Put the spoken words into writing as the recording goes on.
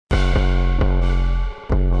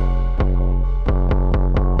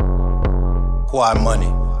squad money.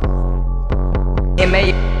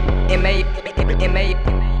 Emcee.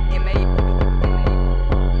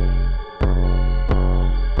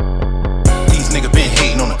 These niggas been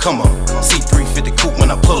hating on the come up. C350 coupe when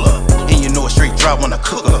I pull up, and you know a straight drop when I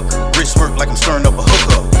cook up. Wrist work like I'm stirring up a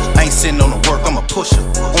hookup. I ain't sitting on the work, I'm a pusher.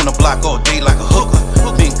 On the block all day like a hooker.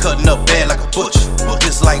 Been cutting up bad like a butcher.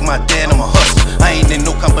 Just like my dad, I'm a hustler. I ain't in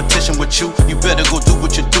no competition with you. You better go do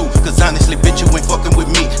what you do, cause honestly, bitch, you ain't fucking with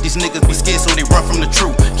me. These niggas be scared, so they run from the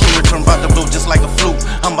truth. King return about to blow just like a fluke.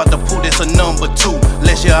 I'm about to pull this a number 2.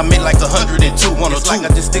 Last year I made like 102. It's like I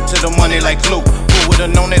just stick to the money like glue. Who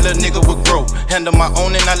would've known that little nigga would grow? Handle my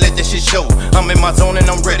own and I let that shit show. I'm in my zone and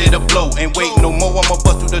I'm ready to blow. Ain't wait no more, I'ma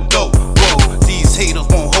bust through the door. Whoa, these haters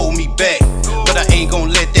won't hold me back, but I ain't gon'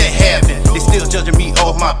 let that happen. They still judging me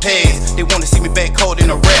off my past. They wanna see me back caught in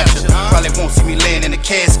a rapture. Probably won't see me laying in a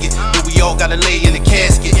casket, but we all gotta lay in the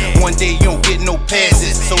casket. One day you don't get no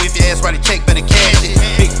passes, so if your ass write a check, better cash it.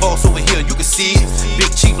 Big boss over here, you can see it.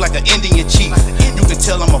 Big chief like an Indian chief. You can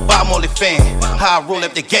tell I'm a Bob Marley fan. How I roll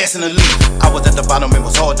up the gas in the leaf. I was at the bottom, it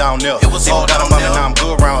was all down there. It was all down there. Now I'm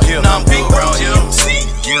good around here. Now I'm big around here.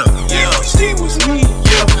 Emcee was me.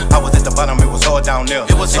 I was at the bottom, it was all down there.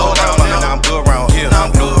 It was all down there. Now I'm good around here. Now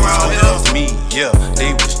I'm good around here. It was me, yeah.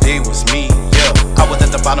 They wish they was me, yeah. I was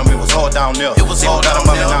at the bottom, it was all down there. It was all down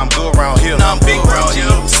there. Now I'm good around here. Now I'm big around here.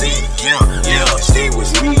 Emcee, they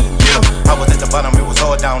was me, yeah. I was at the bottom, it was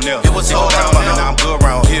all down there. It was all down there. Now I'm good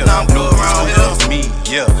around here. Now I'm good around here. It was me,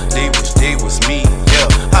 yeah. They wish they was me, yeah.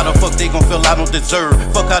 How the fuck they gon' feel I don't deserve?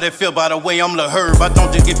 Fuck how they feel by the way I'm the herb. I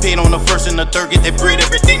don't just get paid on the first and the third. Get that bread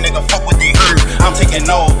every day, nigga, fuck what they heard. I'm taking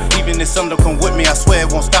all, even if some don't come with me, I swear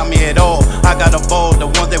it won't stop me at all. I got a ball, the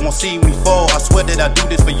ones that won't see me fall. I swear that I do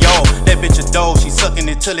this for y'all. That bitch a dog, she sucking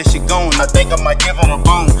it till that shit gone. I think I might give her a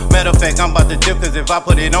bone. Matter of fact, I'm about to dip, cause if I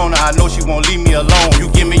put it on her, I know she won't leave me alone. You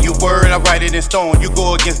give me your word, I write it in stone. You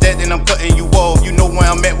go against that, then I'm cutting you off. You know where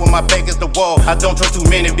I'm at when my back is the wall. I don't trust too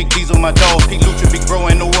many big D's on my dog. Pete Lucha, big bro,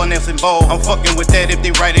 and no one else involved. I'm fucking with that if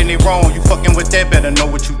they right and they wrong. You fucking with that, better know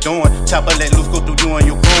what you doing. Chopper let loose, go through you and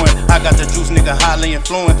your growing. I got the juice, nigga, highly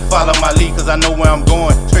influenced. Follow my lead, cause I know where I'm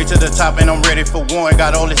going. Straight to the top and I'm ready for one.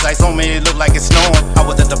 Got all this ice on me, it look like it's snowing. I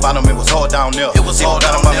was at the bottom, it was all down there. It was all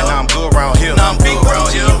down there. Now I'm good around here. Now I'm big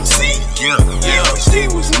around here. Emcee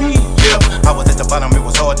was me, yeah. I was at the bottom, it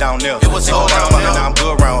was all down there. It was all down there. Now I'm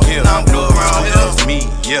good around here. Now I'm good around here. It was me,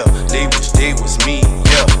 yeah. They wish they was me,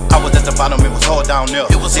 yeah. I was at the bottom, it was all down there.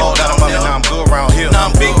 It was all down there. Now I'm good around here. Now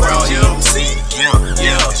I'm big around here. Emcee,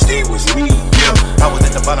 they was me, yeah. I was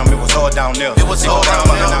at the bottom, it was all down there. It was all down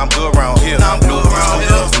there. Now I'm good around here. Now I'm good around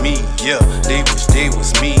here. It was me, yeah. They wish they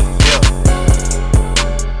was me.